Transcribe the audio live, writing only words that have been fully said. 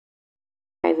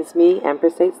Guys, it's me,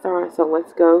 Empress 8 Star. So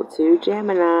let's go to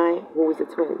Gemini, who is the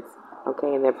twins.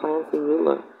 Okay, and their planetary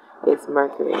ruler is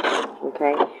Mercury.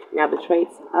 Okay, now the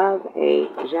traits of a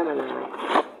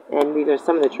Gemini, and these are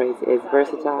some of the traits, is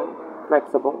versatile,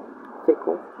 flexible,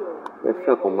 fickle, they're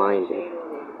fickle-minded,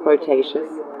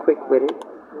 flirtatious, quick-witted,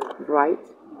 bright,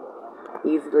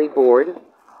 easily bored,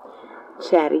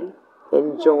 chatty,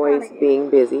 enjoys being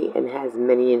busy, and has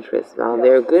many interests. Now,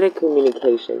 they're good at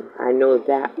communication. I know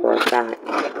that for a fact.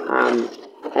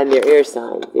 And their air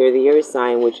sign. They're the air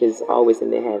sign, which is always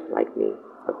in their head, like me,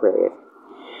 Aquarius.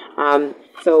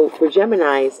 So for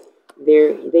Geminis,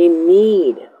 they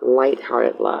need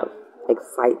lighthearted love,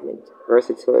 excitement,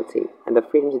 versatility, and the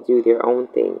freedom to do their own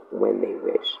thing when they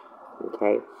wish.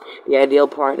 Okay, the ideal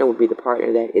partner would be the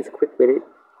partner that is quick-witted,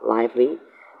 lively,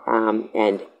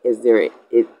 and is their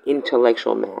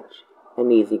intellectual match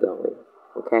and easygoing.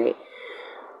 Okay,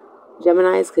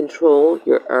 Geminis control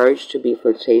your urge to be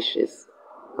flirtatious.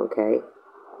 Okay,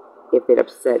 if it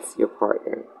upsets your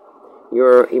partner,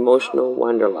 your emotional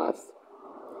wanderlust.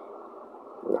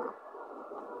 Now,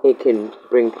 it can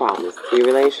bring problems to your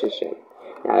relationship.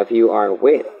 Now, if you are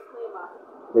with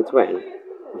the twin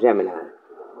Gemini,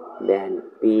 then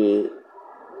be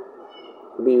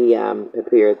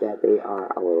prepared that they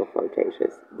are a little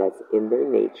flirtatious. That's in their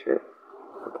nature.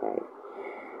 Okay,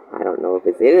 I don't know if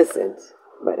it's innocent,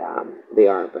 but they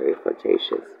are very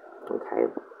flirtatious.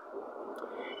 Okay.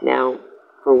 Now,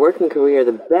 for working career,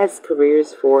 the best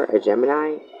careers for a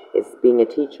Gemini is being a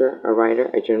teacher, a writer,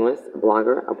 a journalist, a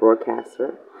blogger, a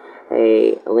broadcaster,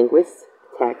 a linguist,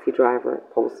 taxi driver,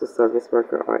 postal service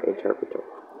worker, or interpreter.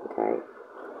 Okay.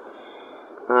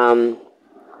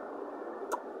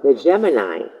 The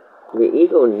Gemini, your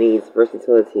ego needs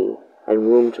versatility and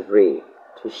room to breathe,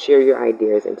 to share your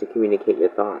ideas and to communicate your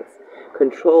thoughts.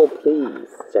 Control, please,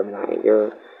 Gemini,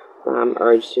 your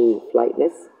urge to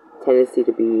flightness, tendency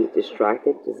to be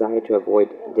distracted, desire to avoid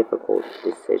difficult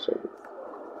decisions.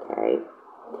 Okay.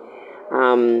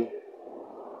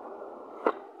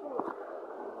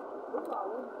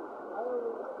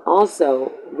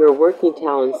 Also, your working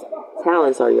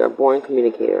talents are you're a born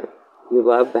communicator. You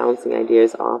love bouncing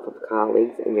ideas off of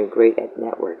colleagues, and you're great at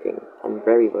networking and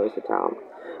very versatile.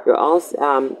 You're also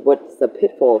what's the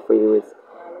pitfall for you is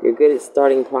you're good at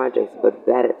starting projects but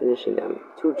bad at finishing them.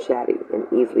 Too chatty and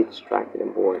easily distracted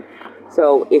and bored.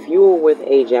 So if you were with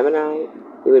a Gemini,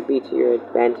 it would be to your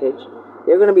advantage.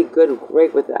 They're going to be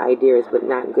great with the ideas, but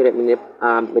not good at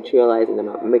materializing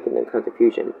them, making them come to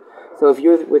fusion. So if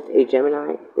you're with a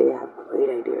Gemini, they have great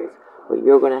ideas, but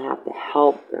you're going to have to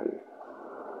help them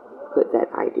put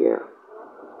that idea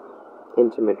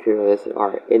into materialism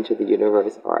or into the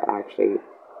universe, or actually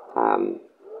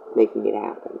making it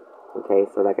happen. Okay,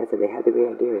 so like I said, they have the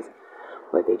great ideas,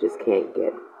 but they just can't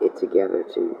get it together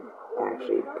to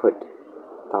actually put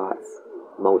thoughts,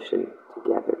 motion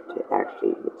together to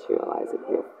actually materialize it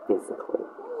here physically.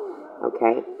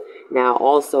 Okay, now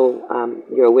also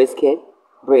you're a whiz kid,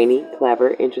 brainy,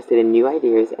 clever, interested in new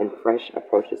ideas and fresh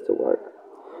approaches to work.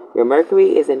 Your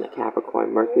Mercury is in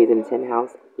Capricorn. Mercury is in the 10th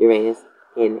house. Uranus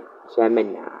in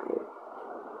Gemini.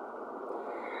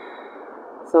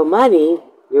 So money,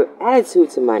 your attitude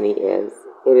to money is,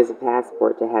 it is a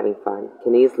passport to having fun.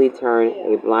 Can easily turn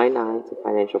a blind eye to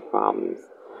financial problems.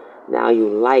 Now you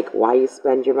like why you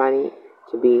spend your money,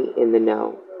 to be in the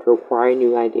know, to acquire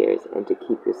new ideas, and to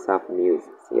keep yourself amused.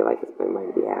 So you like to spend money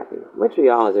to be happy, which we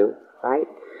all do, right?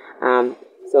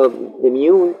 So the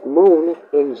moon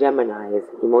in Gemini is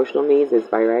emotional needs, is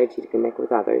variety to connect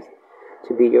with others,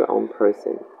 to be your own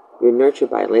person. You're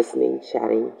nurtured by listening,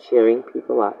 chatting, cheering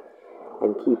people up,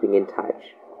 and keeping in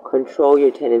touch. Control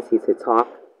your tendency to talk,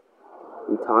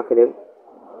 be talkative,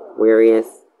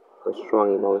 weariness, or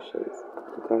strong emotions.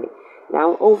 Okay.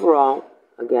 Now overall,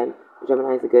 again,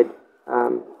 Gemini is a good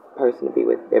person to be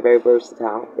with. They're very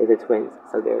versatile. They're the twins,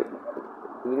 so they're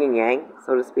yin and yang,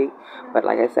 so to speak. But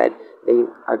like I said, they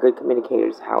are good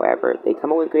communicators. However, they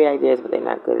come up with great ideas, but they're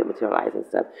not good at materializing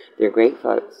stuff. They're great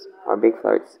flirts, or big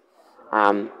flirts.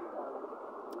 That's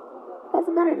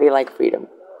about it. They like freedom.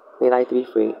 They like to be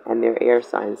free, and they're air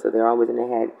signs, so they're always in the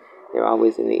head. They're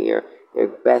always in the ear. They're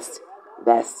best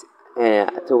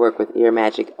to work with ear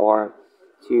magic, or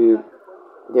to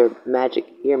their magic.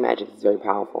 Ear magic is very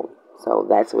powerful. So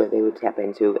that's where they would tap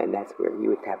into, and that's where you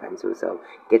would tap into. So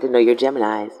get to know your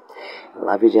Geminis.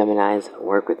 Love your Geminis.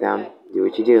 Work with them. Do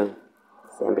what you do.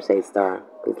 Empress 8 Star.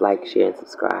 Please like, share, and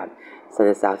subscribe. Send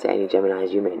this out to any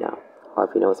Geminis you may know. Or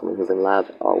if you know someone who's in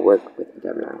love or work with a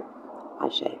Gemini.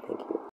 Ashe. Thank you.